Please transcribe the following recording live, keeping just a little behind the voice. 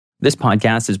This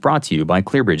podcast is brought to you by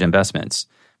ClearBridge Investments.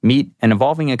 Meet an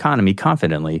evolving economy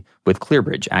confidently with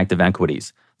ClearBridge Active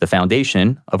Equities, the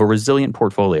foundation of a resilient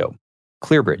portfolio.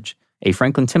 ClearBridge, a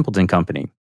Franklin Templeton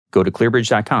company. Go to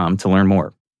clearbridge.com to learn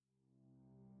more.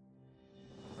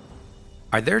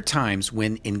 Are there times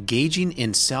when engaging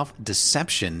in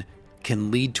self-deception can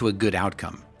lead to a good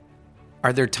outcome?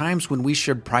 Are there times when we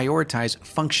should prioritize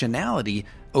functionality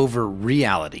over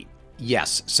reality?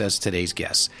 Yes, says today's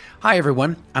guest. Hi,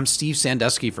 everyone. I'm Steve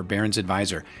Sandusky for Barron's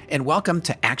Advisor, and welcome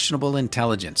to Actionable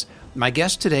Intelligence. My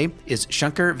guest today is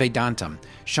Shankar Vedantam.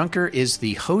 Shankar is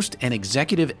the host and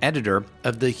executive editor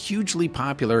of the hugely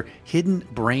popular Hidden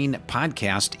Brain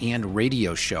podcast and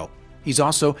radio show. He's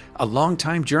also a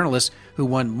longtime journalist who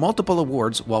won multiple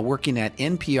awards while working at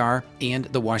NPR and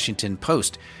The Washington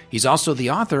Post. He's also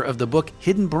the author of the book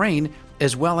Hidden Brain,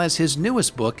 as well as his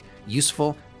newest book,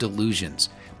 Useful Delusions.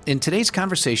 In today's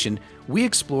conversation, we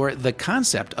explore the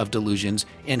concept of delusions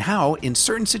and how, in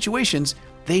certain situations,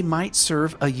 they might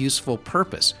serve a useful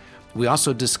purpose. We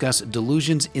also discuss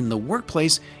delusions in the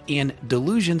workplace and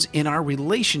delusions in our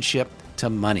relationship to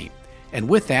money. And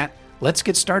with that, let's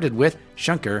get started with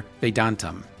Shankar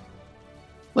Vedantam.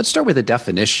 Let's start with a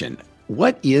definition.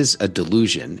 What is a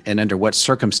delusion, and under what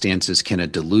circumstances can a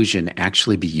delusion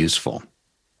actually be useful?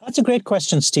 That's a great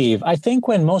question, Steve. I think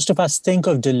when most of us think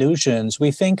of delusions, we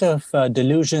think of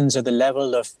delusions at the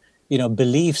level of,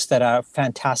 beliefs that are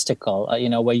fantastical,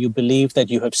 where you believe that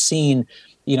you have seen,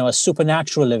 a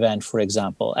supernatural event, for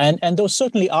example. And those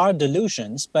certainly are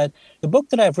delusions, but the book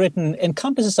that I've written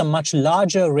encompasses a much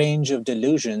larger range of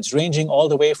delusions, ranging all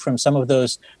the way from some of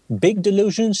those big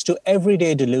delusions to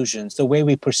everyday delusions, the way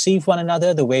we perceive one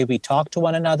another, the way we talk to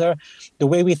one another, the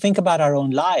way we think about our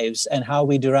own lives and how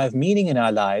we derive meaning in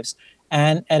our lives,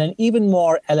 and at an even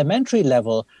more elementary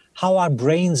level, how our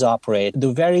brains operate,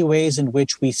 the very ways in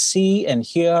which we see and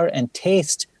hear and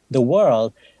taste the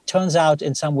world turns out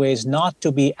in some ways not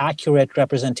to be accurate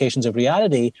representations of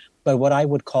reality, but what I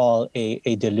would call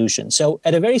a delusion. So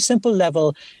at a very simple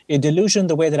level, a delusion,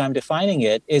 the way that I'm defining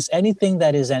it, is anything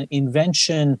that is an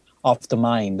invention of the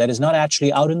mind, that is not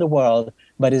actually out in the world,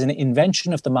 but is an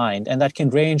invention of the mind. And that can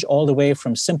range all the way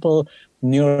from simple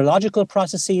neurological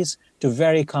processes to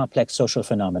very complex social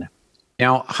phenomena.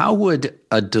 Now, how would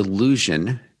a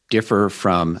delusion differ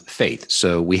from faith?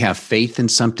 So we have faith in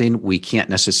something, we can't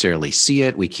necessarily see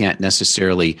it, we can't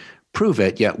necessarily prove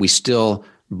it, yet we still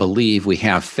believe we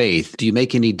have faith. Do you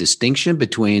make any distinction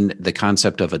between the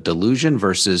concept of a delusion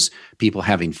versus people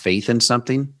having faith in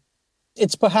something?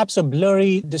 It's perhaps a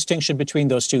blurry distinction between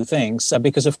those two things,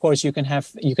 because of course you can have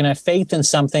faith in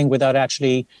something without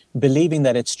actually believing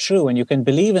that it's true, and you can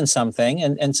believe in something,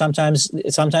 and sometimes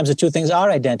the two things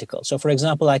are identical. So, for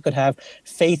example, I could have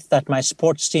faith that my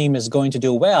sports team is going to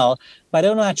do well, but I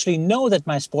don't actually know that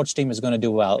my sports team is going to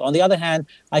do well. On the other hand,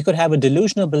 I could have a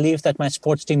delusional belief that my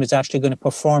sports team is actually going to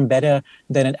perform better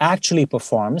than it actually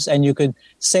performs, and you could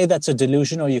say that's a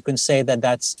delusion, or you can say that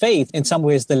that's faith. In some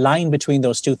ways, the line between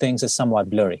those two things is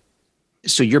somewhat blurry.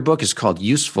 So your book is called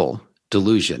Useful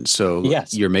Delusions. So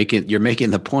yes. You're making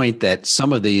the point that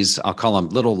some of these, I'll call them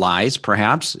little lies,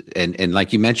 perhaps, and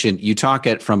like you mentioned, you talk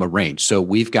it from a range. So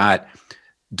we've got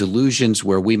delusions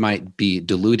where we might be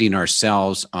deluding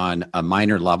ourselves on a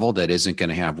minor level that isn't going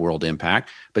to have world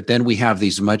impact, but then we have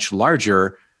these much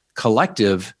larger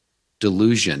collective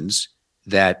delusions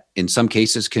that in some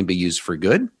cases can be used for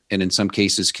good and in some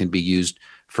cases can be used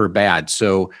for bad.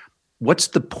 So what's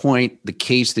the point, the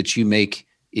case that you make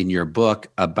in your book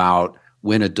about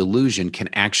when a delusion can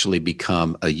actually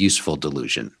become a useful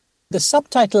delusion? The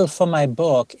subtitle for my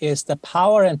book is The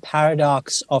Power and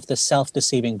Paradox of the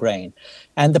Self-Deceiving Brain.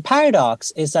 And the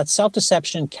paradox is that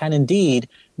self-deception can indeed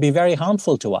be very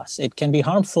harmful to us. It can be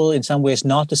harmful in some ways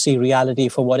not to see reality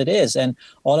for what it is. And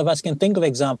all of us can think of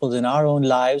examples in our own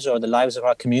lives or the lives of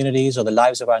our communities or the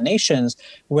lives of our nations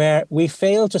where we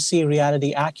fail to see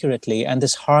reality accurately, and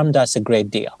this harmed us a great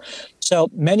deal. So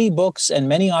many books and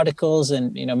many articles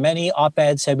and many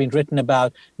op-eds have been written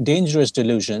about dangerous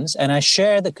delusions, and I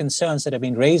share the concerns that have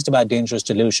been raised about dangerous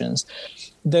delusions.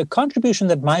 The contribution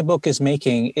that my book is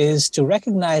making is to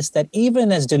recognize that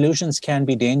even as delusions can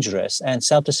be dangerous and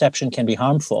self-deception can be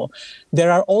harmful,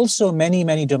 there are also many,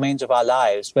 many domains of our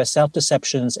lives where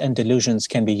self-deceptions and delusions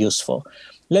can be useful.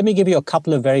 Let me give you a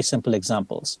couple of very simple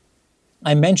examples.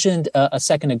 I mentioned a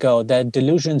second ago that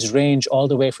delusions range all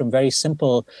the way from very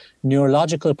simple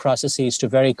neurological processes to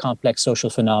very complex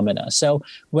social phenomena. So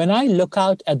when I look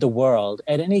out at the world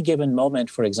at any given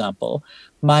moment, for example,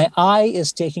 my eye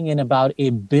is taking in about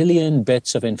 1 billion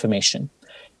bits of information.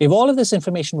 If all of this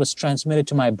information was transmitted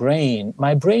to my brain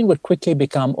would quickly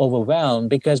become overwhelmed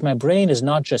because my brain is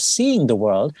not just seeing the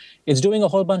world, it's doing a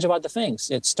whole bunch of other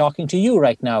things. It's talking to you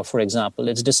right now, for example.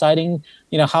 It's deciding,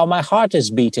 how my heart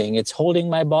is beating. It's holding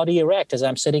my body erect as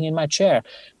I'm sitting in my chair.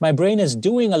 My brain is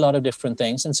doing a lot of different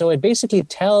things. And so it basically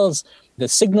tells the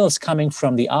signals coming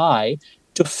from the eye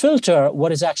to filter what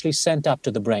is actually sent up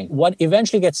to the brain. What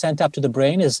eventually gets sent up to the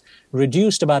brain is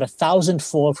reduced about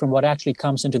 1,000-fold from what actually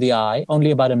comes into the eye.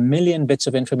 Only about 1 million bits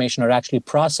of information are actually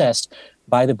processed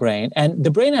by the brain. And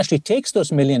the brain actually takes those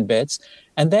 1 million bits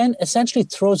and then essentially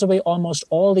throws away almost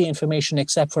all the information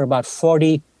except for about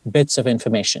 40 bits of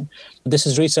information. This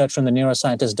is research from the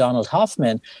neuroscientist Donald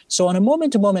Hoffman. So on a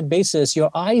moment-to-moment basis, your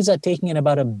eyes are taking in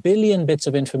about 1 billion bits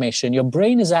of information. Your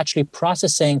brain is actually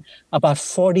processing about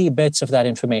 40 bits of that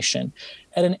information.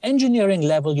 At an engineering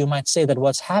level, you might say that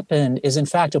what's happened is, in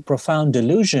fact, a profound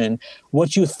delusion.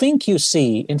 What you think you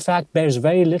see, in fact, bears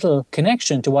very little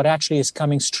connection to what actually is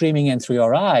coming streaming in through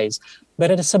your eyes. But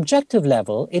at a subjective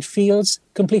level, it feels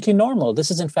completely normal.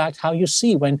 This is, in fact, how you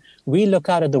see when we look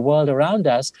out at the world around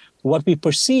us. What we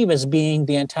perceive as being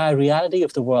the entire reality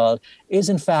of the world is,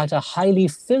 in fact, a highly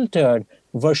filtered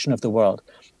version of the world.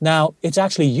 Now, it's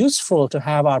actually useful to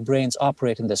have our brains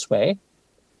operate in this way.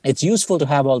 It's useful to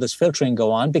have all this filtering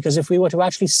go on because if we were to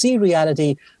actually see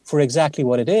reality for exactly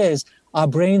what it is, our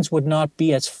brains would not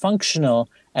be as functional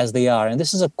as they are. And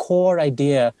this is a core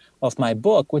idea of my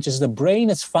book, which is the brain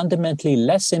is fundamentally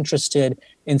less interested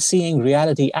in seeing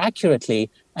reality accurately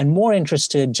and more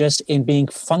interested just in being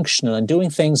functional and doing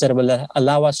things that will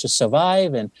allow us to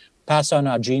survive and pass on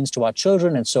our genes to our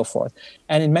children and so forth.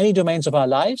 And in many domains of our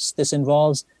lives, this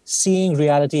involves seeing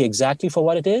reality exactly for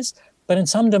what it is. But in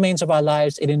some domains of our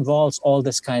lives, it involves all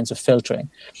this kinds of filtering.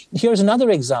 Here's another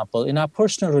example. In our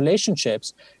personal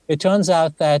relationships, it turns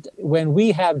out that when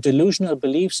we have delusional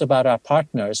beliefs about our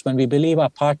partners, when we believe our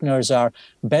partners are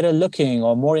better looking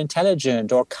or more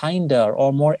intelligent or kinder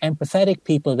or more empathetic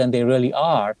people than they really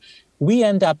are, we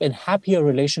end up in happier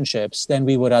relationships than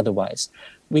we would otherwise.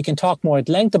 We can talk more at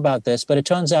length about this, but it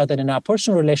turns out that in our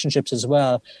personal relationships as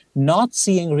well, not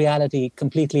seeing reality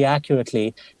completely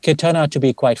accurately can turn out to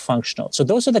be quite functional. So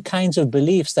those are the kinds of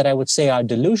beliefs that I would say are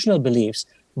delusional beliefs,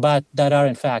 but that are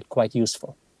in fact quite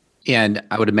useful. And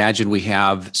I would imagine we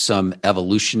have some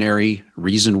evolutionary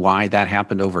reason why that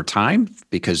happened over time,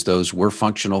 because those were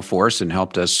functional for us and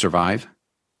helped us survive.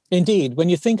 Indeed, when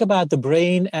you think about the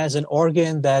brain as an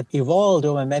organ that evolved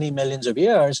over many millions of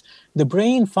years, the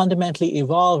brain fundamentally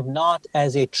evolved not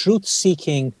as a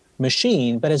truth-seeking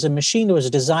machine, but as a machine that was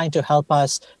designed to help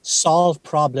us solve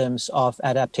problems of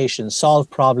adaptation, solve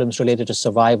problems related to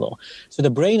survival. So the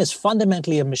brain is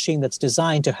fundamentally a machine that's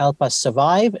designed to help us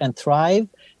survive and thrive,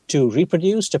 to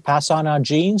reproduce, to pass on our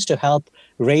genes, to help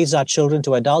raise our children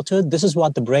to adulthood. This is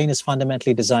what the brain is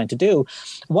fundamentally designed to do.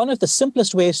 One of the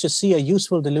simplest ways to see a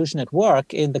useful delusion at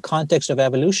work in the context of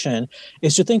evolution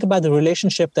is to think about the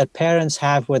relationship that parents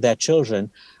have with their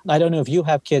children. I don't know if you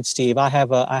have kids, Steve. I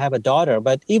have a daughter,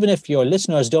 but even if your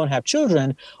listeners don't have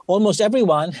children, almost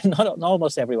everyone, not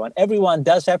almost everyone, everyone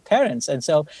does have parents. And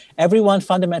so everyone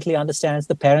fundamentally understands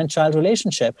the parent-child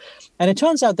relationship. And it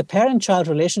turns out the parent-child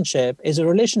relationship is a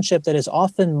relationship that is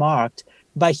often marked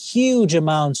by huge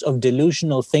amounts of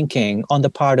delusional thinking on the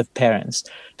part of parents.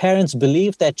 Parents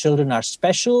believe that children are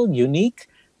special, unique,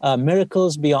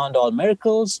 miracles beyond all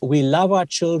miracles. We love our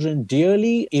children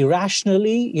dearly,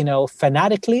 irrationally,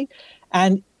 fanatically.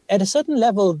 And at a certain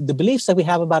level, the beliefs that we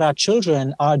have about our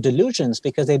children are delusions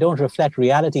because they don't reflect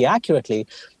reality accurately.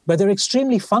 But they're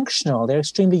extremely functional. They're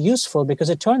extremely useful because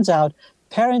it turns out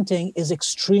parenting is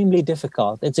extremely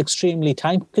difficult. It's extremely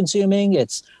time-consuming.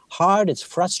 It's hard. It's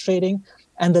frustrating.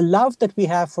 And the love that we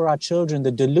have for our children,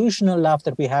 the delusional love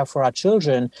that we have for our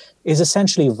children, is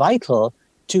essentially vital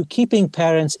to keeping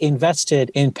parents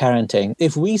invested in parenting.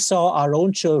 If we saw our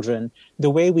own children the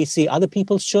way we see other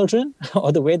people's children,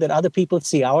 or the way that other people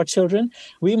see our children,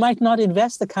 we might not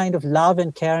invest the kind of love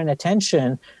and care and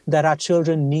attention that our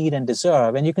children need and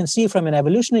deserve. And you can see from an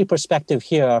evolutionary perspective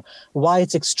here why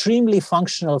it's extremely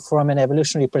functional from an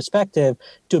evolutionary perspective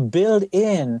to build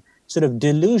in sort of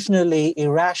delusionally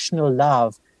irrational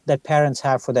love that parents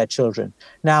have for their children.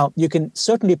 Now, you can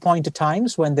certainly point to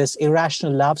times when this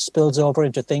irrational love spills over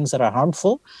into things that are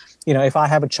harmful. If I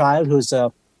have a child who's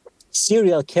a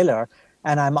serial killer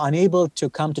and I'm unable to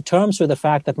come to terms with the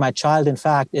fact that my child, in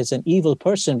fact, is an evil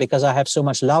person because I have so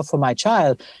much love for my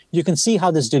child, you can see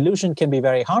how this delusion can be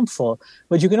very harmful.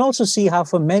 But you can also see how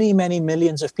for many, many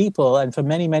millions of people and for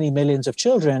many, many millions of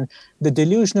children, the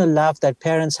delusional love that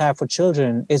parents have for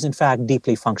children is, in fact,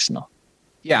 deeply functional.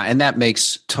 Yeah, and that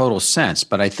makes total sense.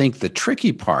 But I think the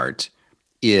tricky part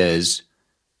is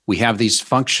we have these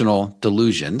functional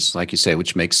delusions, like you say,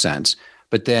 which makes sense,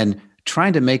 but then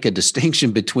trying to make a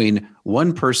distinction between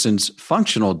one person's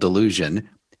functional delusion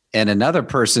and another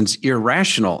person's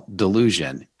irrational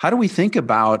delusion. How do we think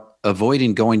about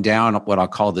avoiding going down what I'll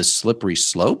call this slippery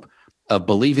slope of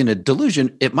believing a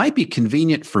delusion? It might be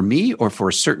convenient for me or for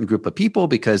a certain group of people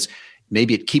because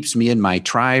maybe it keeps me in my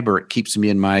tribe or it keeps me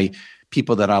in my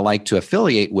people that I like to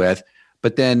affiliate with,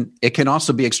 but then it can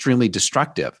also be extremely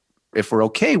destructive. If we're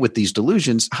okay with these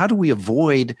delusions, how do we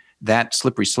avoid that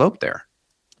slippery slope there?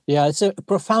 Yeah, it's a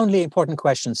profoundly important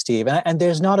question, Steve. And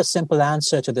there's not a simple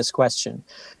answer to this question.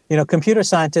 You know, computer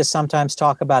scientists sometimes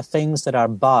talk about things that are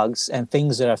bugs and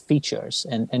things that are features.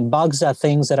 And bugs are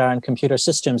things that are in computer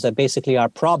systems that basically are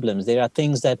problems. They are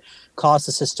things that cause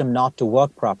the system not to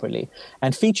work properly.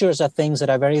 And features are things that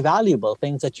are very valuable,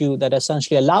 things that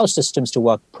essentially allow systems to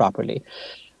work properly.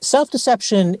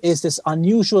 Self-deception is this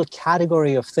unusual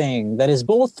category of thing that is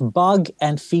both bug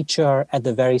and feature at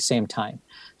the very same time.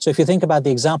 So if you think about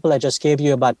the example I just gave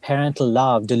you about parental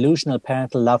love, delusional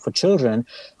parental love for children,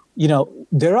 you know,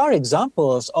 there are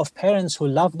examples of parents who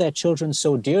love their children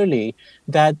so dearly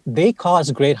that they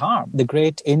cause great harm. The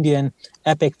great Indian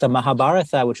epic, the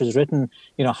Mahabharata, which was written,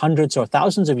 you know, hundreds or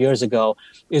thousands of years ago,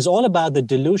 is all about the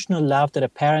delusional love that a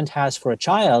parent has for a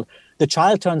child. The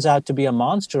child turns out to be a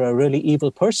monster, a really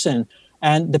evil person.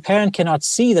 And the parent cannot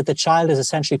see that the child is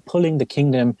essentially pulling the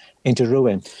kingdom into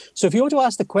ruin. So if you were to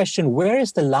ask the question, where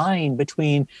is the line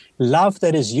between love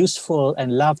that is useful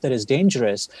and love that is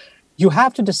dangerous? You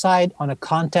have to decide on a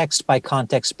context by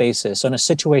context basis, on a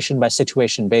situation by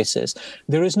situation basis.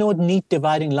 There is no neat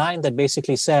dividing line that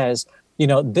basically says, you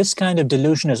know, this kind of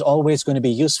delusion is always going to be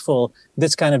useful.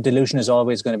 This kind of delusion is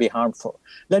always going to be harmful.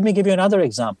 Let me give you another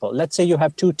example. Let's say you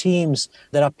have two teams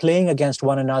that are playing against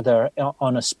one another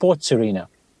on a sports arena.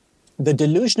 The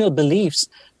delusional beliefs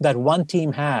that one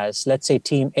team has, let's say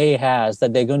team A has,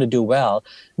 that they're going to do well,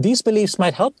 these beliefs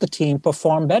might help the team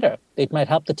perform better. It might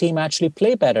help the team actually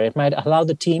play better. It might allow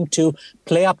the team to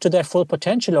play up to their full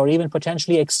potential or even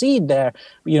potentially exceed their,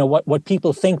 you know, what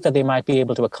people think that they might be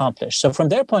able to accomplish. So from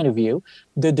their point of view,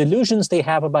 the delusions they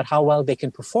have about how well they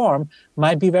can perform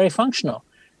might be very functional.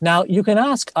 Now, you can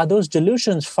ask, are those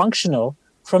delusions functional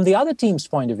from the other team's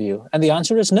point of view? And the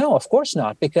answer is no, of course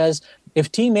not, because if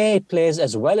Team A plays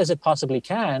as well as it possibly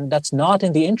can, that's not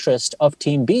in the interest of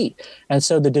Team B. And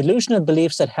so the delusional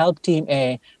beliefs that help Team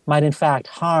A might in fact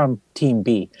harm Team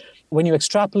B. When you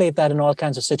extrapolate that in all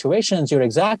kinds of situations, you're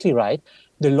exactly right.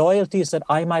 The loyalties that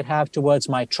I might have towards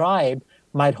my tribe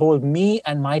might hold me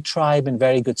and my tribe in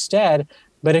very good stead,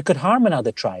 but it could harm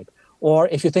another tribe. Or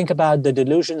if you think about the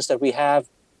delusions that we have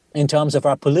in terms of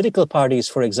our political parties,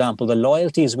 for example, the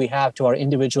loyalties we have to our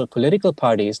individual political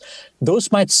parties,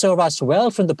 those might serve us well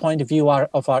from the point of view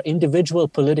of our individual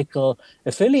political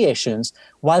affiliations,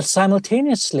 while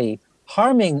simultaneously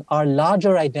harming our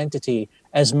larger identity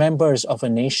as members of a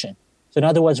nation. So in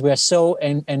other words, we are so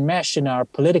enmeshed in our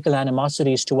political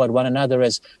animosities toward one another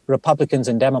as Republicans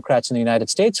and Democrats in the United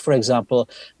States, for example,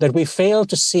 that we fail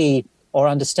to see or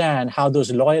understand how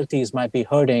those loyalties might be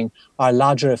hurting our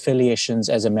larger affiliations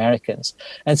as Americans.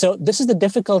 And so this is the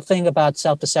difficult thing about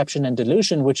self-deception and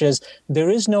delusion, which is there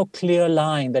is no clear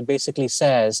line that basically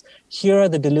says, here are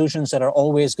the delusions that are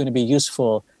always going to be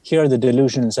useful, here are the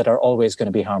delusions that are always going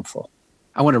to be harmful.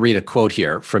 I want to read a quote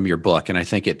here from your book, and I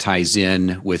think it ties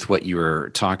in with what you were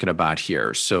talking about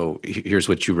here. So here's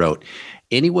what you wrote.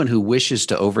 Anyone who wishes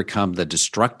to overcome the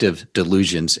destructive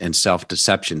delusions and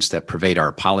self-deceptions that pervade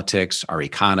our politics, our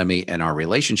economy, and our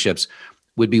relationships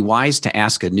would be wise to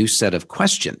ask a new set of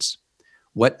questions.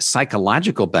 What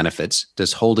psychological benefits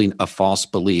does holding a false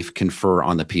belief confer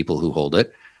on the people who hold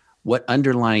it? What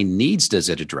underlying needs does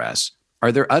it address?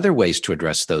 Are there other ways to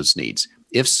address those needs?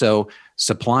 If so,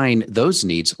 supplying those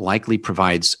needs likely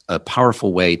provides a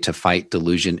powerful way to fight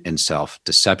delusion and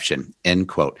self-deception, end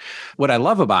quote. What I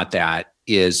love about that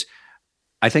is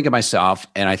I think of myself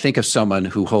and I think of someone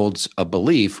who holds a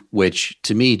belief, which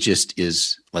to me just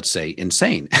is, let's say,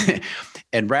 insane.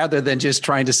 And rather than just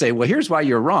trying to say, well, here's why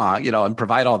you're wrong, you know, and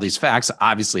provide all these facts,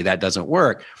 obviously that doesn't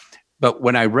work. But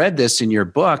when I read this in your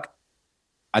book,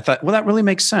 I thought, well, that really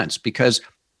makes sense because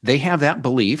they have that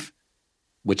belief,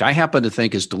 which I happen to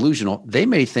think is delusional, they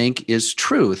may think is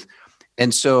truth.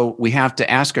 And so we have to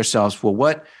ask ourselves, well,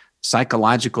 what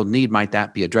psychological need might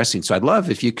that be addressing? So I'd love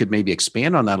if you could maybe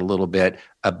expand on that a little bit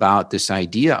about this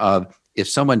idea of if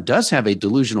someone does have a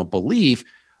delusional belief,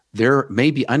 there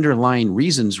may be underlying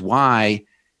reasons why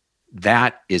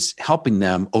that is helping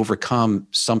them overcome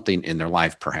something in their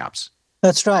life, perhaps.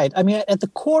 That's right. I mean, at the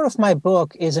core of my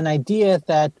book is an idea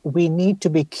that we need to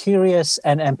be curious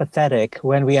and empathetic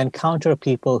when we encounter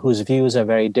people whose views are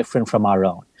very different from our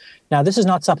own. Now, this is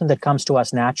not something that comes to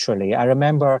us naturally. I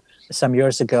remember some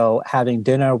years ago having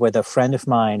dinner with a friend of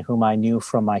mine whom I knew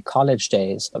from my college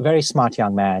days, a very smart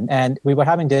young man. And we were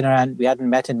having dinner and we hadn't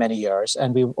met in many years.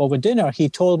 And over dinner, he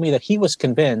told me that he was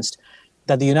convinced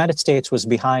that the United States was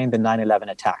behind the 9/11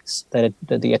 attacks, that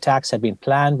the attacks had been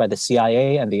planned by the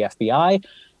CIA and the FBI.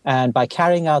 And by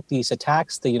carrying out these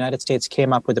attacks, the United States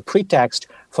came up with a pretext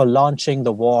for launching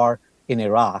the war in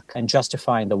Iraq and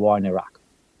justifying the war in Iraq.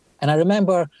 And I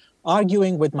remember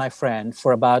arguing with my friend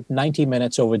for about 90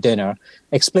 minutes over dinner,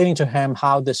 explaining to him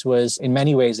how this was in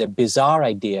many ways a bizarre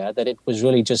idea, that it was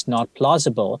really just not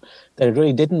plausible, that it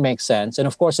really didn't make sense. And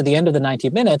of course, at the end of the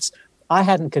 90 minutes, I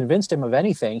hadn't convinced him of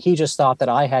anything. He just thought that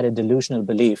I had a delusional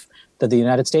belief that the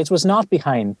United States was not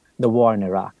behind the war in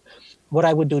Iraq. What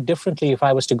I would do differently if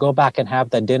I was to go back and have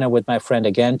that dinner with my friend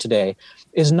again today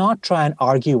is not try and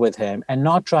argue with him and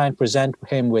not try and present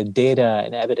him with data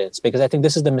and evidence, because I think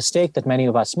this is the mistake that many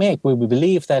of us make. We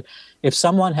believe that if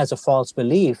someone has a false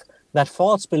belief, that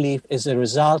false belief is a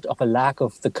result of a lack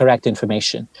of the correct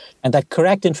information. And that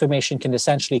correct information can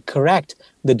essentially correct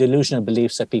the delusional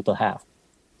beliefs that people have.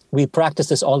 We practice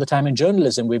this all the time in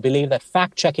journalism. We believe that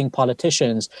fact-checking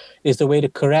politicians is the way to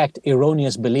correct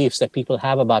erroneous beliefs that people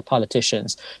have about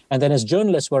politicians. And then as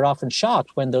journalists, we're often shocked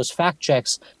when those fact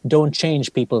checks don't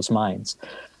change people's minds.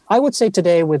 I would say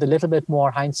today, with a little bit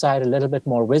more hindsight, a little bit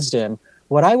more wisdom,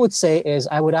 what I would say is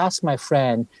I would ask my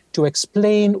friend to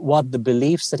explain what the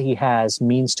beliefs that he has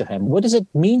means to him. What does it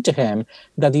mean to him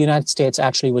that the United States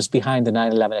actually was behind the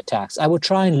 9/11 attacks? I would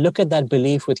try and look at that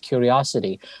belief with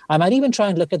curiosity. I might even try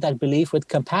and look at that belief with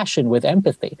compassion, with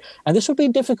empathy. And this would be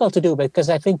difficult to do because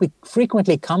I think we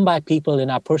frequently come by people in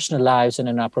our personal lives and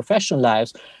in our professional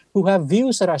lives who have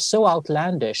views that are so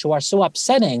outlandish, who are so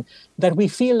upsetting, that we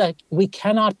feel like we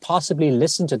cannot possibly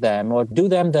listen to them or do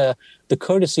them the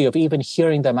courtesy of even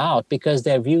hearing them out because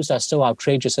their views are so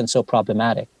outrageous and so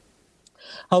problematic.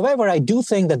 However, I do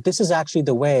think that this is actually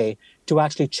the way to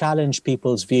actually challenge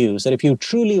people's views, that if you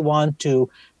truly want to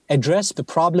address the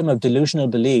problem of delusional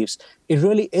beliefs, it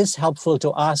really is helpful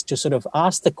to us to sort of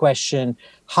ask the question,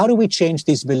 how do we change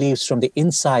these beliefs from the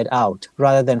inside out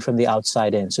rather than from the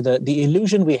outside in? So the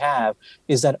illusion we have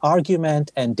is that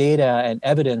argument and data and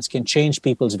evidence can change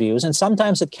people's views, and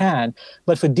sometimes it can,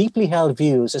 but for deeply held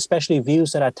views, especially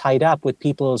views that are tied up with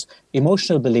people's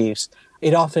emotional beliefs,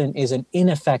 it often is an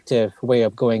ineffective way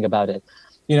of going about it.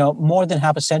 You know, more than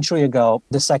half a century ago,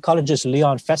 the psychologist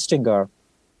Leon Festinger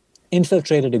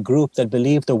infiltrated a group that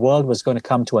believed the world was going to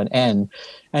come to an end.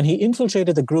 And he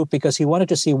infiltrated the group because he wanted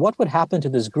to see what would happen to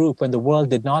this group when the world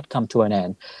did not come to an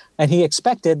end. And he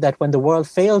expected that when the world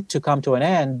failed to come to an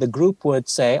end, the group would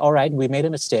say, all right, we made a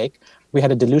mistake. We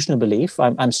had a delusional belief.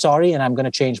 I'm sorry, and I'm going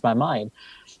to change my mind.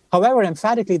 However,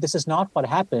 emphatically, this is not what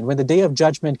happened. When the day of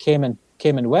judgment came and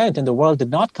went and the world did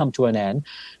not come to an end,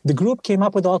 the group came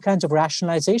up with all kinds of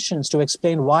rationalizations to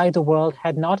explain why the world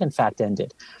had not in fact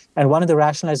ended. And one of the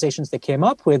rationalizations they came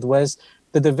up with was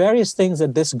that the various things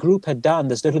that this group had done,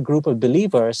 this little group of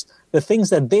believers, the things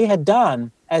that they had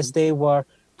done as they were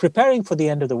preparing for the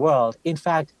end of the world, in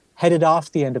fact, headed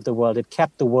off the end of the world. It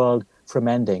kept the world from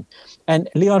ending. And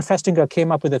Leon Festinger came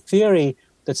up with a theory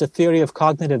that's a theory of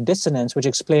cognitive dissonance, which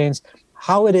explains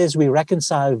how it is we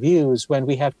reconcile views when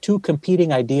we have two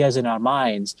competing ideas in our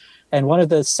minds. And one of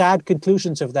the sad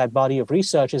conclusions of that body of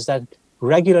research is that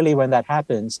regularly when that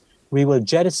happens, we will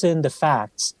jettison the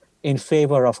facts in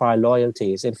favor of our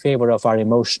loyalties, in favor of our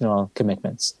emotional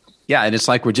commitments. Yeah, and it's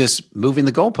like we're just moving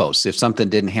the goalposts. If something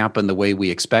didn't happen the way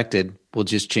we expected, we'll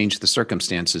just change the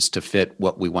circumstances to fit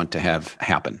what we want to have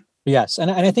happen. Yes, and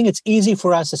I think it's easy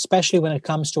for us, especially when it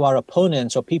comes to our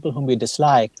opponents or people whom we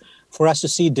dislike, for us to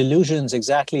see delusions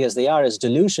exactly as they are, as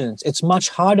delusions. It's much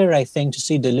harder, I think, to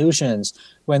see delusions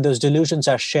when those delusions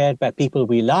are shared by people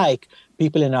we like,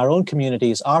 people in our own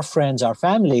communities, our friends, our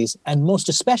families, and most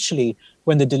especially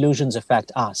when the delusions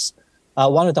affect us.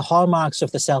 One of the hallmarks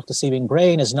of the self-deceiving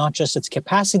brain is not just its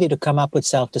capacity to come up with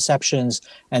self-deceptions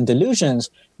and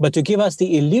delusions, but to give us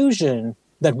the illusion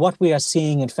that what we are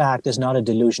seeing, in fact, is not a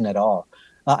delusion at all.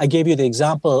 I gave you the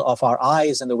example of our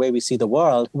eyes and the way we see the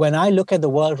world. When I look at the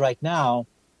world right now,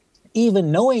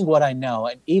 even knowing what I know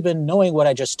and even knowing what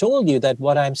I just told you, that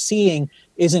what I'm seeing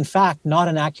is, in fact, not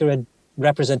an accurate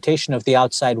representation of the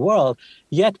outside world,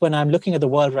 yet when I'm looking at the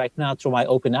world right now through my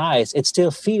open eyes, it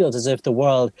still feels as if the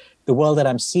world that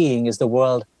I'm seeing is the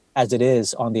world as it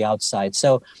is on the outside.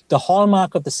 So the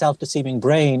hallmark of the self-deceiving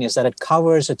brain is that it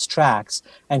covers its tracks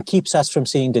and keeps us from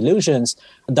seeing delusions.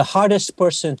 The hardest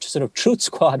person to sort of truth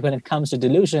squad when it comes to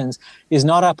delusions is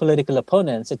not our political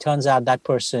opponents. It turns out that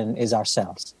person is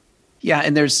ourselves. Yeah,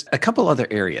 and there's a couple other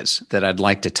areas that I'd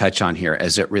like to touch on here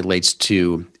as it relates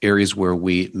to areas where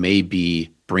we may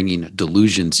be bringing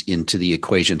delusions into the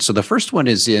equation. So the first one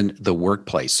is in the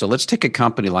workplace. So let's take a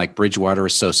company like Bridgewater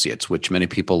Associates, which many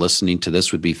people listening to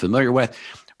this would be familiar with.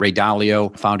 Ray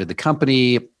Dalio founded the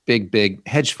company, big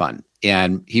hedge fund,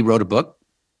 and he wrote a book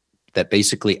that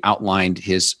basically outlined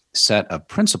his set of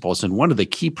principles. And one of the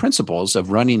key principles of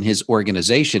running his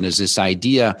organization is this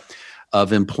idea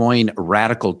of employing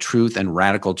radical truth and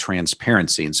radical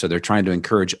transparency. And so they're trying to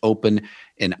encourage open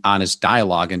and honest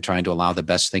dialogue and trying to allow the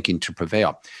best thinking to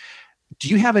prevail. Do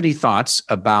you have any thoughts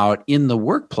about in the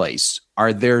workplace,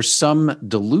 are there some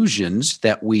delusions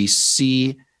that we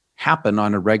see happen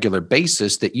on a regular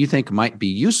basis that you think might be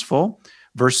useful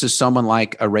versus someone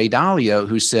like a Ray Dalio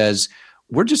who says,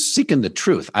 we're just seeking the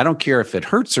truth. I don't care if it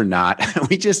hurts or not.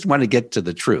 We just want to get to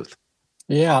the truth.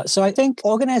 Yeah, so I think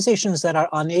organizations that are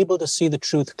unable to see the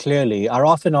truth clearly are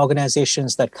often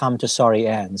organizations that come to sorry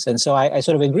ends. And so I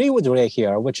sort of agree with Ray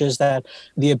here, which is that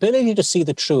the ability to see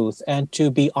the truth and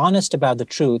to be honest about the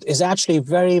truth is actually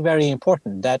very, very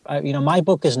important. That, my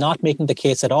book is not making the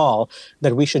case at all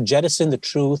that we should jettison the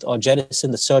truth or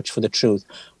jettison the search for the truth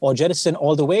or jettison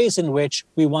all the ways in which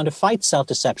we want to fight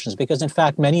self-deceptions, because in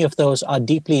fact, many of those are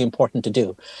deeply important to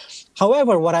do.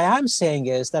 However, what I am saying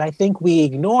is that I think we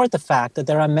ignore the fact that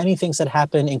there are many things that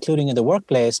happen, including in the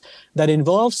workplace, that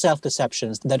involve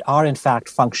self-deceptions that are in fact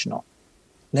functional.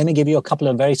 Let me give you a couple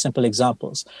of very simple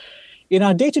examples. In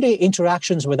our day-to-day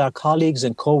interactions with our colleagues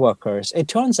and coworkers, it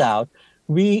turns out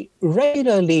we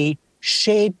regularly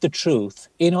shade the truth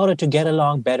in order to get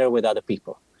along better with other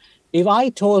people. If I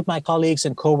told my colleagues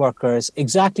and coworkers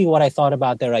exactly what I thought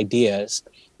about their ideas,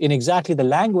 in exactly the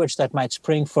language that might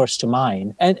spring first to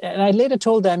mind. And I later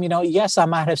told them, yes, I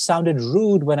might have sounded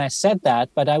rude when I said that,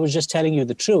 but I was just telling you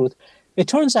the truth. It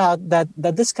turns out that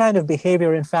this kind of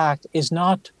behavior, in fact, is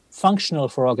not functional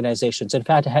for organizations. In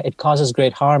fact, it causes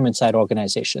great harm inside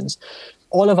organizations.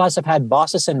 All of us have had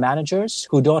bosses and managers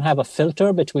who don't have a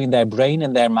filter between their brain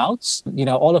and their mouths.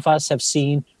 All of us have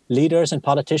seen leaders and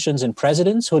politicians and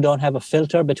presidents who don't have a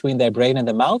filter between their brain and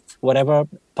the mouth. Whatever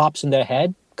pops in their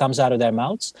head comes out of their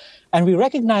mouths. And we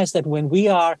recognize that when we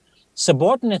are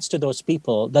subordinates to those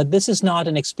people, that this is not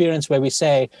an experience where we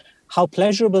say how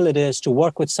pleasurable it is to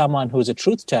work with someone who's a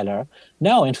truth teller.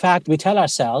 No, in fact, we tell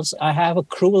ourselves, I have a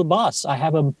cruel boss. I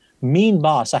have a mean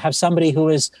boss. I have somebody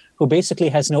who basically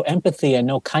has no empathy and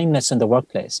no kindness in the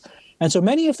workplace. And so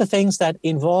many of the things that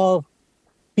involve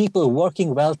people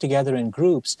working well together in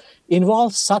groups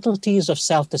involve subtleties of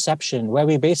self-deception where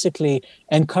we basically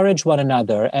encourage one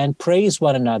another and praise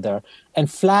one another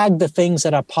and flag the things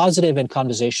that are positive in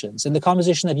conversations. In the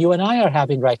conversation that you and I are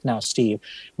having right now, Steve,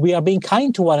 we are being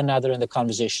kind to one another in the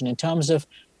conversation in terms of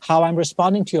how I'm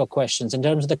responding to your questions, in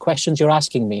terms of the questions you're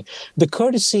asking me. The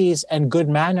courtesies and good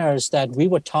manners that we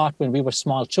were taught when we were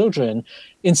small children,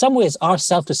 in some ways are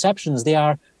self-deceptions. They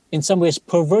are, in some ways,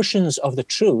 perversions of the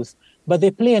truth, but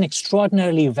they play an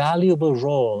extraordinarily valuable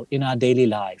role in our daily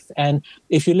life. And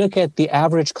if you look at the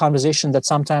average conversation that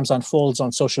sometimes unfolds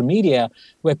on social media,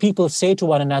 where people say to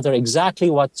one another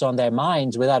exactly what's on their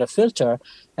minds without a filter,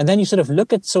 and then you sort of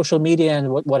look at social media and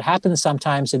what happens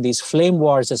sometimes in these flame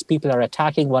wars as people are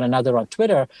attacking one another on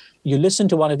Twitter, you listen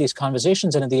to one of these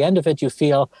conversations and at the end of it, you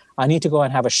feel, I need to go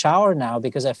and have a shower now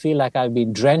because I feel like I've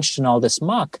been drenched in all this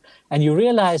muck. And you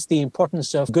realize the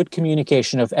importance of good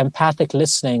communication, of empathic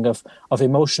listening, of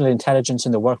emotional intelligence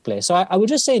in the workplace. So I would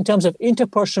just say in terms of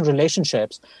interpersonal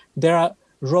relationships, there are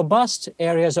robust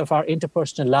areas of our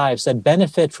interpersonal lives that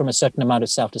benefit from a certain amount of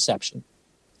self-deception.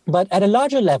 But at a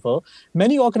larger level,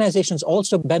 many organizations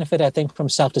also benefit, I think, from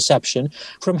self-deception,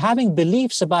 from having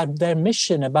beliefs about their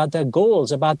mission, about their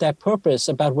goals, about their purpose,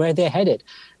 about where they're headed.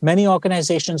 Many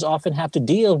organizations often have to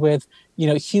deal with,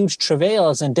 huge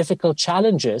travails and difficult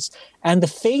challenges. And the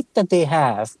faith that they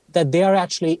have that they are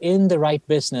actually in the right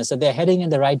business, that they're heading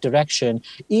in the right direction,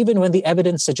 even when the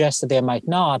evidence suggests that they might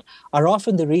not, are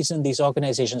often the reason these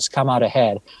organizations come out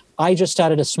ahead. I just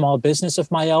started a small business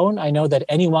of my own. I know that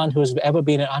anyone who's ever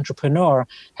been an entrepreneur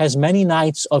has many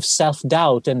nights of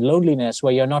self-doubt and loneliness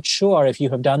where you're not sure if you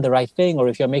have done the right thing or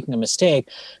if you're making a mistake.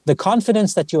 The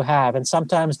confidence that you have, and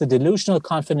sometimes the delusional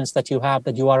confidence that you have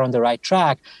that you are on the right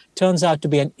track, turns out to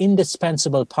be an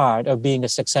indispensable part of being a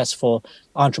successful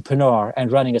entrepreneur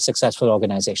and running a successful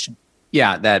organization.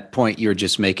 Yeah, that point you're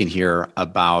just making here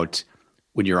about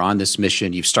when you're on this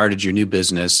mission, you've started your new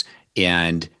business,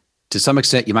 and To some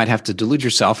extent, you might have to delude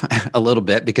yourself a little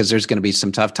bit because there's going to be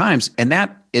some tough times. And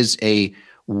that is a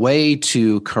way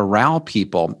to corral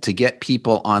people, to get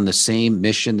people on the same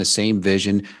mission, the same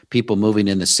vision, people moving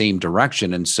in the same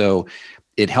direction. And so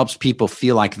it helps people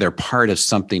feel like they're part of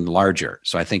something larger.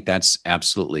 So I think that's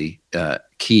absolutely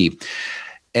key.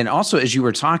 And also, as you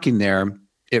were talking there,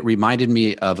 it reminded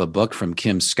me of a book from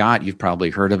Kim Scott. You've probably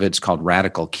heard of it. It's called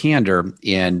Radical Candor.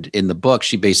 And in the book,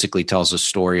 she basically tells a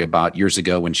story about years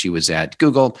ago when she was at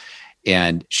Google,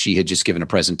 and she had just given a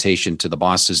presentation to the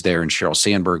bosses there, and Sheryl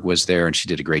Sandberg was there, and she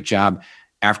did a great job.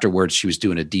 Afterwards, she was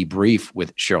doing a debrief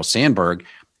with Sheryl Sandberg,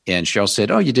 and Sheryl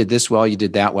said, "Oh, you did this well, you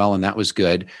did that well, and that was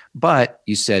good, but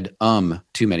you said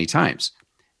too many times."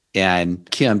 And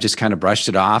Kim just kind of brushed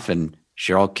it off, and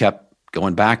Sheryl kept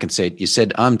going back and said, "You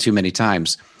said too many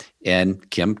times." And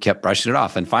Kim kept brushing it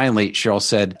off. And finally, Sheryl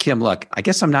said, "Kim, look, I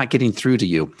guess I'm not getting through to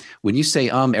you. When you say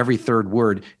every third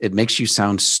word, it makes you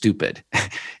sound stupid."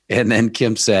 And then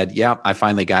Kim said, "Yeah, I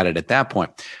finally got it at that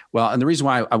point." Well, and the reason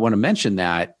why I want to mention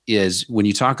that is when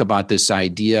you talk about this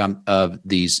idea of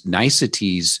these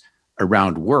niceties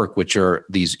around work, which are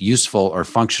these useful or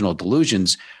functional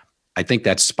delusions, I think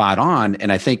that's spot on.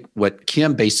 And I think what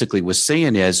Kim basically was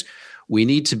saying is, we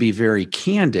need to be very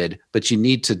candid, but you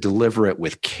need to deliver it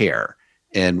with care.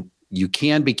 And you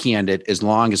can be candid as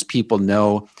long as people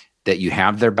know that you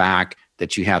have their back,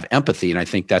 that you have empathy. And I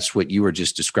think that's what you were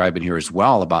just describing here as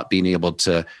well, about being able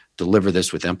to deliver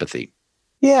this with empathy.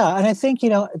 Yeah. And I think,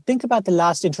 think about the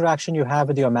last interaction you have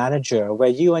with your manager, where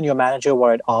you and your manager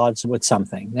were at odds with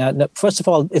something. Now, first of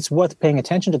all, it's worth paying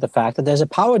attention to the fact that there's a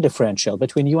power differential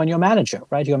between you and your manager,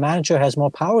 right? Your manager has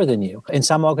more power than you. In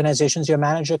some organizations, your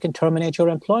manager can terminate your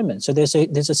employment. So there's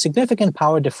a significant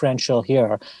power differential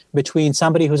here between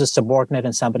somebody who's a subordinate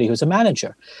and somebody who's a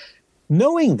manager.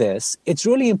 Knowing this, it's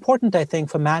really important, I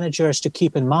think, for managers to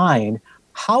keep in mind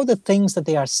how the things that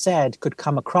they are said could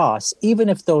come across, even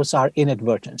if those are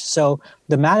inadvertent. So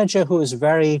the manager who is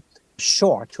very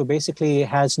short, who basically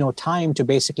has no time to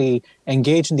basically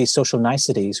engage in these social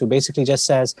niceties, who basically just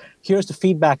says, "Here's the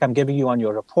feedback I'm giving you on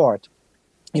your report.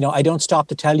 I don't stop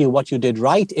to tell you what you did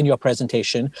right in your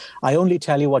presentation. I only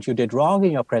tell you what you did wrong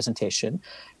in your presentation."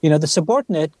 The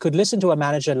subordinate could listen to a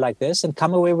manager like this and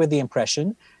come away with the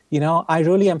impression, I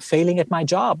really am failing at my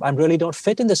job. I really don't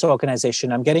fit in this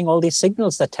organization. I'm getting all these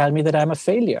signals that tell me that I'm a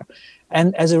failure.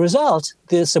 And as a result,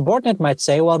 the subordinate might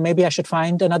say, well, maybe I should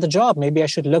find another job. Maybe I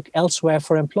should look elsewhere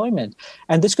for employment.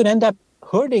 And this could end up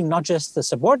hurting not just the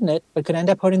subordinate, but could end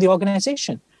up hurting the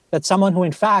organization. That someone who,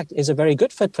 in fact, is a very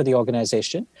good fit for the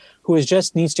organization, who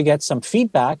just needs to get some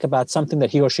feedback about something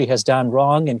that he or she has done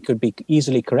wrong and could be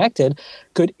easily corrected,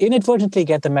 could inadvertently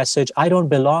get the message, "I don't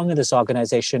belong in this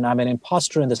organization. I'm an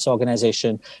imposter in this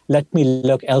organization. Let me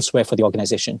look elsewhere for the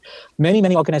organization." Many,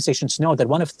 many organizations know that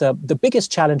one of the biggest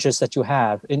challenges that you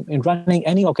have in running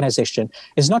any organization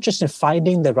is not just in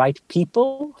finding the right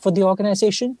people for the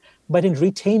organization, but in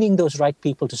retaining those right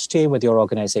people to stay with your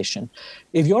organization.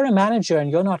 If you're a manager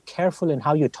and you're not careful in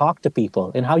how you talk to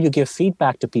people, in how you give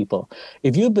feedback to people,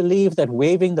 if you believe that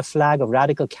waving the flag of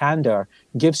radical candor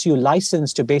gives you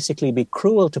license to basically be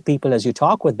cruel to people as you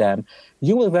talk with them,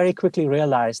 you will very quickly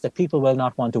realize that people will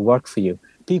not want to work for you.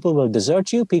 People will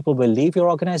desert you, people will leave your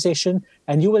organization,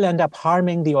 and you will end up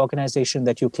harming the organization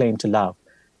that you claim to love.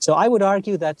 So I would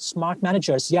argue that smart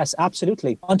managers, yes,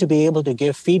 absolutely, want to be able to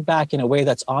give feedback in a way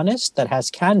that's honest, that has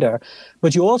candor,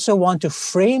 but you also want to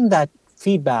frame that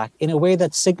feedback in a way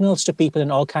that signals to people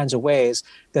in all kinds of ways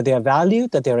that they are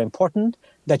valued, that they're important,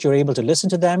 that you're able to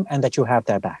listen to them, and that you have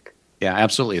their back. Yeah,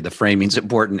 absolutely. The framing's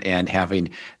important, and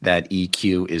having that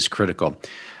EQ is critical.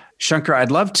 Shankar, I'd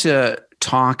love to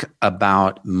talk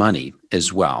about money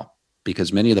as well,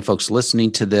 because many of the folks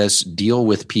listening to this deal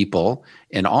with people,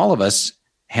 and all of us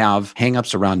have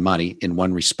hangups around money in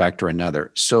one respect or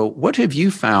another. So what have you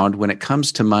found when it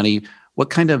comes to money? What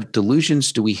kind of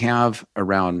delusions do we have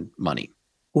around money?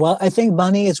 Well, I think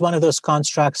money is one of those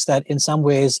constructs that in some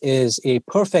ways is a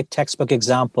perfect textbook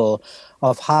example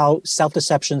of how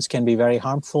self-deceptions can be very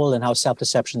harmful and how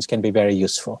self-deceptions can be very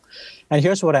useful. And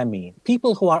here's what I mean.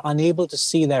 People who are unable to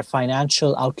see their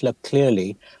financial outlook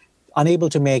clearly, unable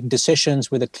to make decisions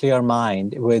with a clear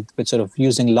mind, with sort of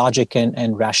using logic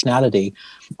and rationality,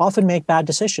 often make bad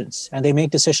decisions. And they make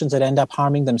decisions that end up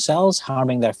harming themselves,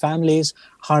 harming their families,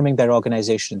 harming their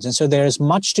organizations. And so there is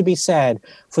much to be said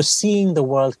for seeing the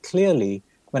world clearly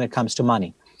when it comes to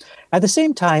money. At the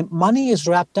same time, money is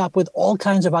wrapped up with all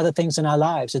kinds of other things in our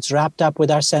lives. It's wrapped up with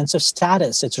our sense of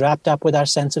status. It's wrapped up with our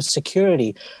sense of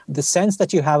security. The sense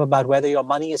that you have about whether your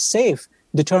money is safe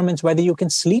determines whether you can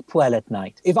sleep well at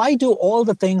night. If I do all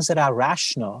the things that are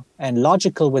rational and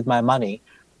logical with my money,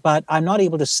 but I'm not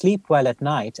able to sleep well at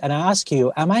night, and I ask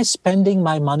you, am I spending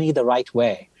my money the right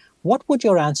way? What would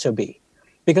your answer be?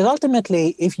 Because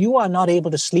ultimately, if you are not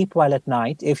able to sleep well at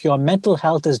night, if your mental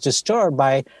health is disturbed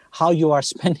by how you are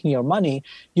spending your money,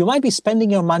 you might be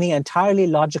spending your money entirely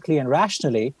logically and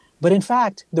rationally, but in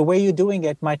fact, the way you're doing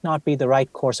it might not be the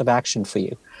right course of action for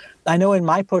you. I know in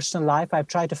my personal life, I've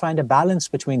tried to find a balance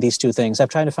between these two things. I've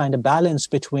tried to find a balance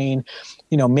between,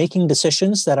 making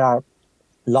decisions that are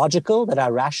logical, that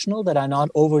are rational, that are not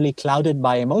overly clouded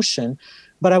by emotion.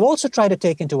 But I've also tried to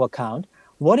take into account,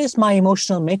 what is my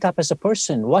emotional makeup as a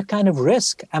person? What kind of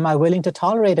risk am I willing to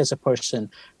tolerate as a person?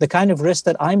 The kind of risk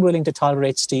that I'm willing to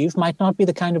tolerate, Steve, might not be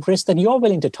the kind of risk that you're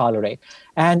willing to tolerate.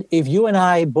 And if you and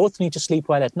I both need to sleep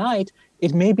well at night,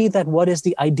 it may be that what is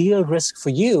the ideal risk for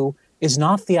you is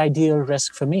not the ideal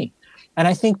risk for me. And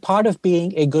I think part of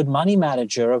being a good money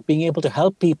manager, of being able to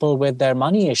help people with their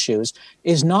money issues,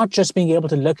 is not just being able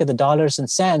to look at the dollars and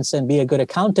cents and be a good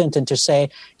accountant and to say,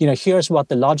 here's what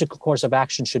the logical course of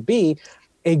action should be.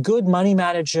 A good money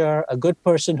manager, a good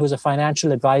person who's a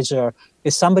financial advisor,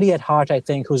 is somebody at heart, I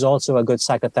think, who's also a good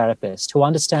psychotherapist, who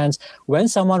understands when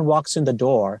someone walks in the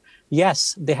door,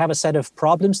 yes, they have a set of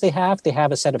problems they have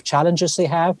a set of challenges they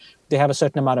have a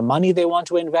certain amount of money they want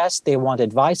to invest, they want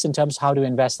advice in terms of how to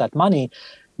invest that money.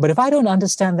 But if I don't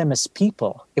understand them as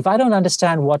people, if I don't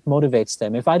understand what motivates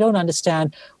them, if I don't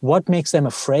understand what makes them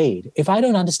afraid, if I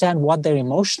don't understand what their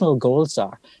emotional goals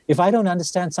are, if I don't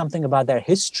understand something about their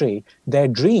history, their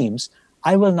dreams,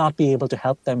 I will not be able to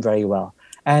help them very well.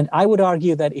 And I would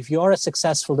argue that if you're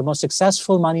the most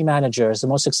successful money managers, the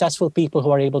most successful people who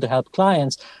are able to help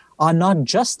clients are not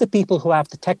just the people who have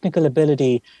the technical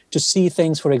ability to see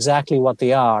things for exactly what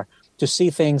they are, to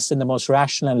see things in the most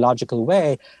rational and logical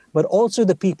way, but also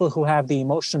the people who have the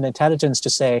emotional intelligence to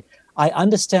say, I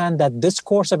understand that this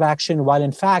course of action, while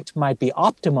in fact might be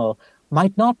optimal,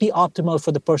 might not be optimal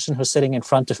for the person who's sitting in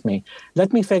front of me.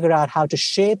 Let me figure out how to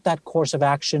shape that course of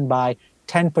action by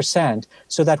 10%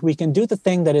 so that we can do the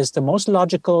thing that is the most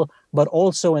logical, but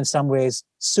also in some ways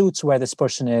suits where this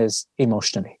person is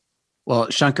emotionally. Well,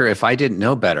 Shankar, if I didn't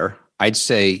know better, I'd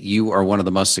say you are one of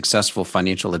the most successful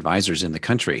financial advisors in the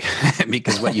country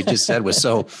because what you just said was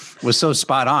so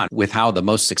spot on with how the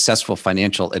most successful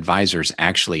financial advisors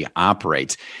actually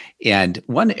operate. And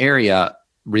one area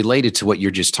related to what you're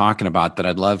just talking about that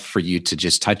I'd love for you to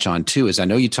just touch on too is I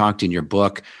know you talked in your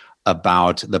book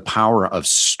about the power of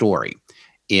story.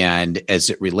 And as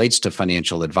it relates to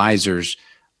financial advisors,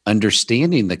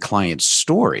 understanding the client's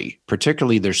story,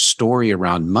 particularly their story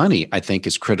around money, I think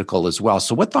is critical as well.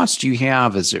 So what thoughts do you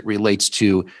have as it relates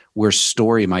to where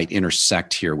story might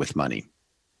intersect here with money?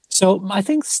 So I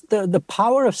think the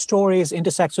power of stories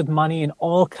intersects with money in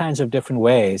all kinds of different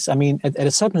ways. I mean, at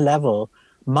a certain level,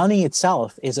 money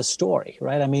itself is a story,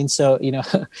 right? I mean, so,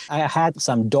 I had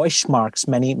some Deutschmarks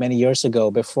many, many years ago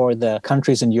before the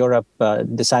countries in Europe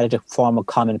decided to form a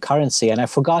common currency. And I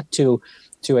forgot to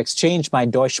exchange my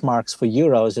Deutschmarks for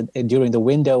euros during the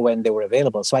window when they were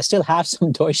available. So I still have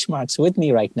some Deutschmarks with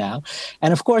me right now.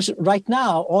 And of course, right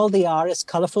now, all they are is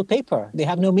colorful paper. They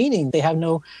have no meaning.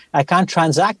 I can't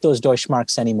transact those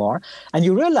Deutschmarks anymore. And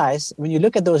you realize when you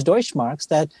look at those Deutschmarks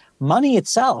that money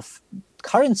itself,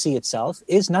 currency itself,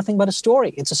 is nothing but a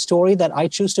story. It's a story that I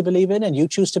choose to believe in and you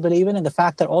choose to believe in. And the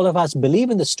fact that all of us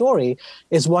believe in the story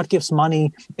is what gives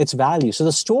money its value. So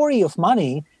the story of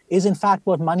money is in fact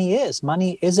what money is.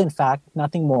 Money is in fact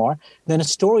nothing more than a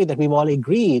story that we've all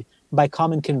agreed by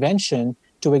common convention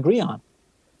to agree on.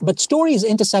 But stories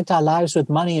intersect our lives with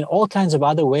money in all kinds of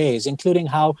other ways, including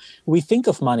how we think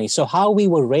of money. So how we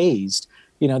were raised,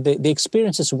 the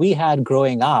experiences we had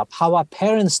growing up, how our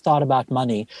parents thought about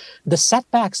money, the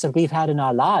setbacks that we've had in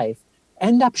our life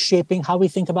end up shaping how we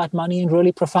think about money in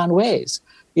really profound ways.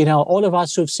 All of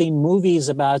us who've seen movies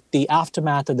about the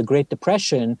aftermath of the Great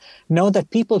Depression know that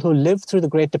people who lived through the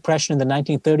Great Depression in the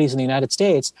 1930s in the United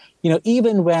States,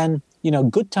 even when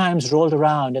good times rolled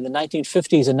around in the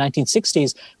 1950s and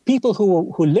 1960s, people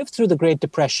who lived through the Great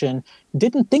Depression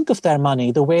didn't think of their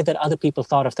money the way that other people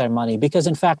thought of their money, because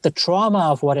in fact, the trauma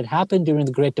of what had happened during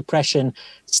the Great Depression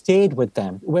stayed with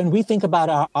them. When we think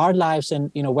about our lives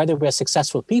and, whether we're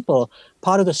successful people,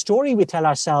 part of the story we tell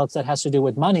ourselves that has to do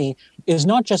with money is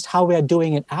not just how we're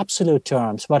doing in absolute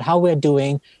terms, but how we're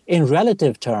doing in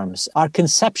relative terms. Our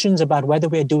conceptions about whether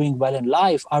we're doing well in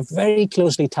life are very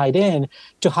closely tied in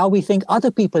to how we think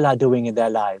other people are doing in their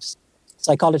lives.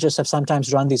 Psychologists have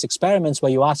sometimes run these experiments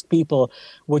where you ask people,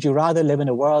 would you rather live in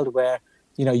a world where,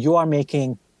 you are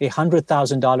making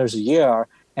 $100,000 a year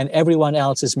and everyone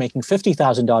else is making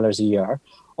 $50,000 a year?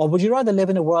 Or would you rather live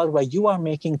in a world where you are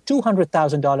making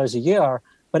 $200,000 a year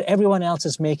but everyone else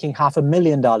is making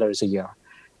 $500,000 a year.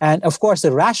 And of course,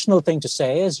 the rational thing to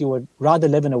say is you would rather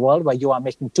live in a world where you are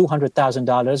making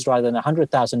 $200,000 rather than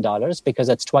 $100,000 because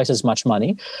that's twice as much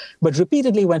money. But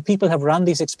repeatedly, when people have run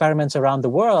these experiments around the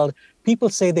world, people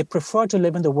say they prefer to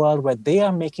live in the world where they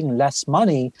are making less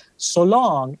money, so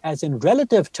long as in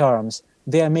relative terms,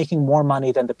 they are making more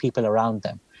money than the people around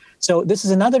them. So this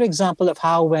is another example of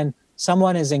how when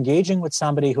someone is engaging with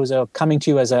somebody who's coming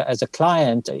to you as a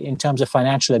client in terms of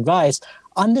financial advice,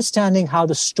 understanding how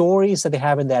the stories that they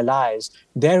have in their lives,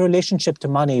 their relationship to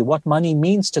money, what money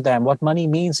means to them, what money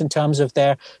means in terms of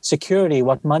their security,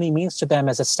 what money means to them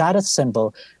as a status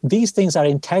symbol, these things are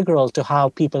integral to how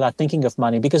people are thinking of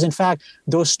money. Because in fact,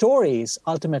 those stories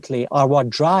ultimately are what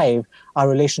drive our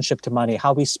relationship to money,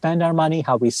 how we spend our money,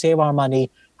 how we save our money,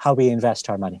 how we invest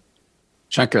our money.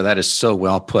 Shankar, that is so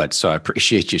well put. So I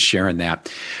appreciate you sharing that.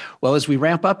 Well, as we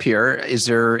wrap up here, is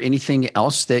there anything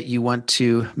else that you want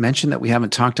to mention that we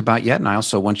haven't talked about yet? And I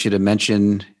also want you to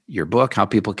mention your book, how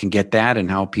people can get that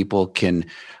and how people can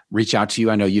reach out to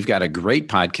you. I know you've got a great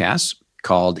podcast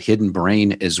called Hidden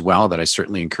Brain as well that I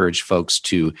certainly encourage folks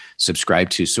to subscribe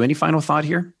to. So any final thought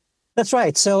here? That's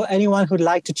right. So anyone who'd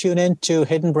like to tune in to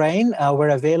Hidden Brain, we're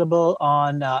available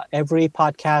on every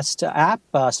podcast app,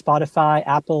 Spotify,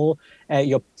 Apple,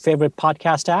 your favorite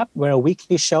podcast app. We're a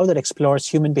weekly show that explores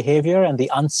human behavior and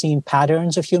the unseen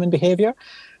patterns of human behavior.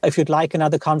 If you'd like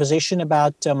another conversation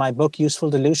about my book,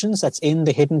 Useful Delusions, that's in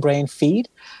the Hidden Brain feed.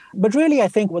 But really, I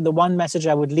think the one message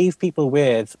I would leave people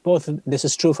with, both this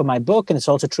is true for my book and it's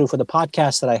also true for the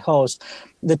podcast that I host,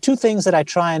 the two things that I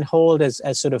try and hold as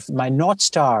sort of my North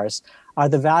Stars are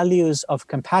the values of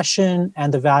compassion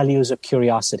and the values of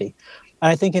curiosity.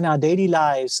 And I think in our daily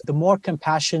lives, the more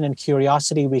compassion and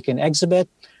curiosity we can exhibit,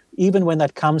 even when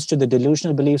that comes to the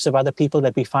delusional beliefs of other people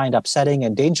that we find upsetting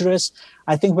and dangerous,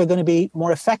 I think we're going to be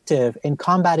more effective in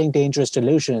combating dangerous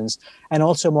delusions and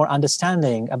also more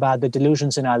understanding about the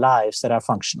delusions in our lives that are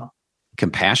functional.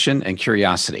 Compassion and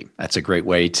curiosity. That's a great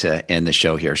way to end the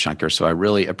show here, Shankar. So I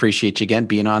really appreciate you again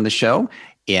being on the show,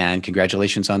 and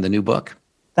congratulations on the new book.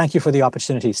 Thank you for the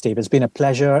opportunity, Steve. It's been a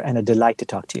pleasure and a delight to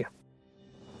talk to you.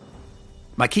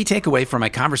 My key takeaway from my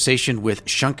conversation with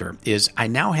Shankar is I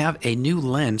now have a new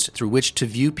lens through which to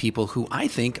view people who I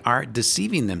think are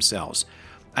deceiving themselves.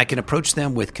 I can approach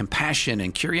them with compassion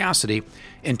and curiosity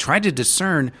and try to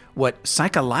discern what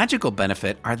psychological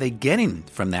benefit are they getting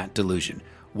from that delusion.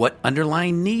 What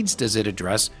underlying needs does it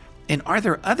address? And are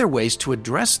there other ways to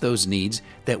address those needs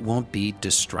that won't be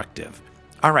destructive?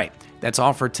 All right, that's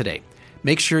all for today.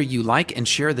 Make sure you like and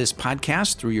share this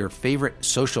podcast through your favorite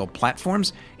social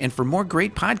platforms. And for more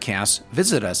great podcasts,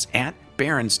 visit us at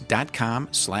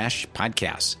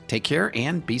barons.com/podcasts. Take care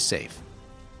and be safe.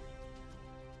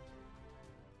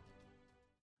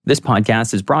 This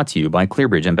podcast is brought to you by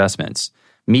ClearBridge Investments.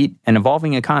 Meet an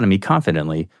evolving economy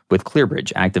confidently with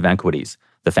ClearBridge Active Equities,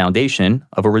 the foundation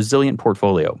of a resilient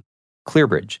portfolio.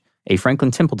 ClearBridge, a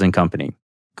Franklin Templeton company.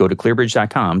 Go to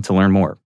clearbridge.com to learn more.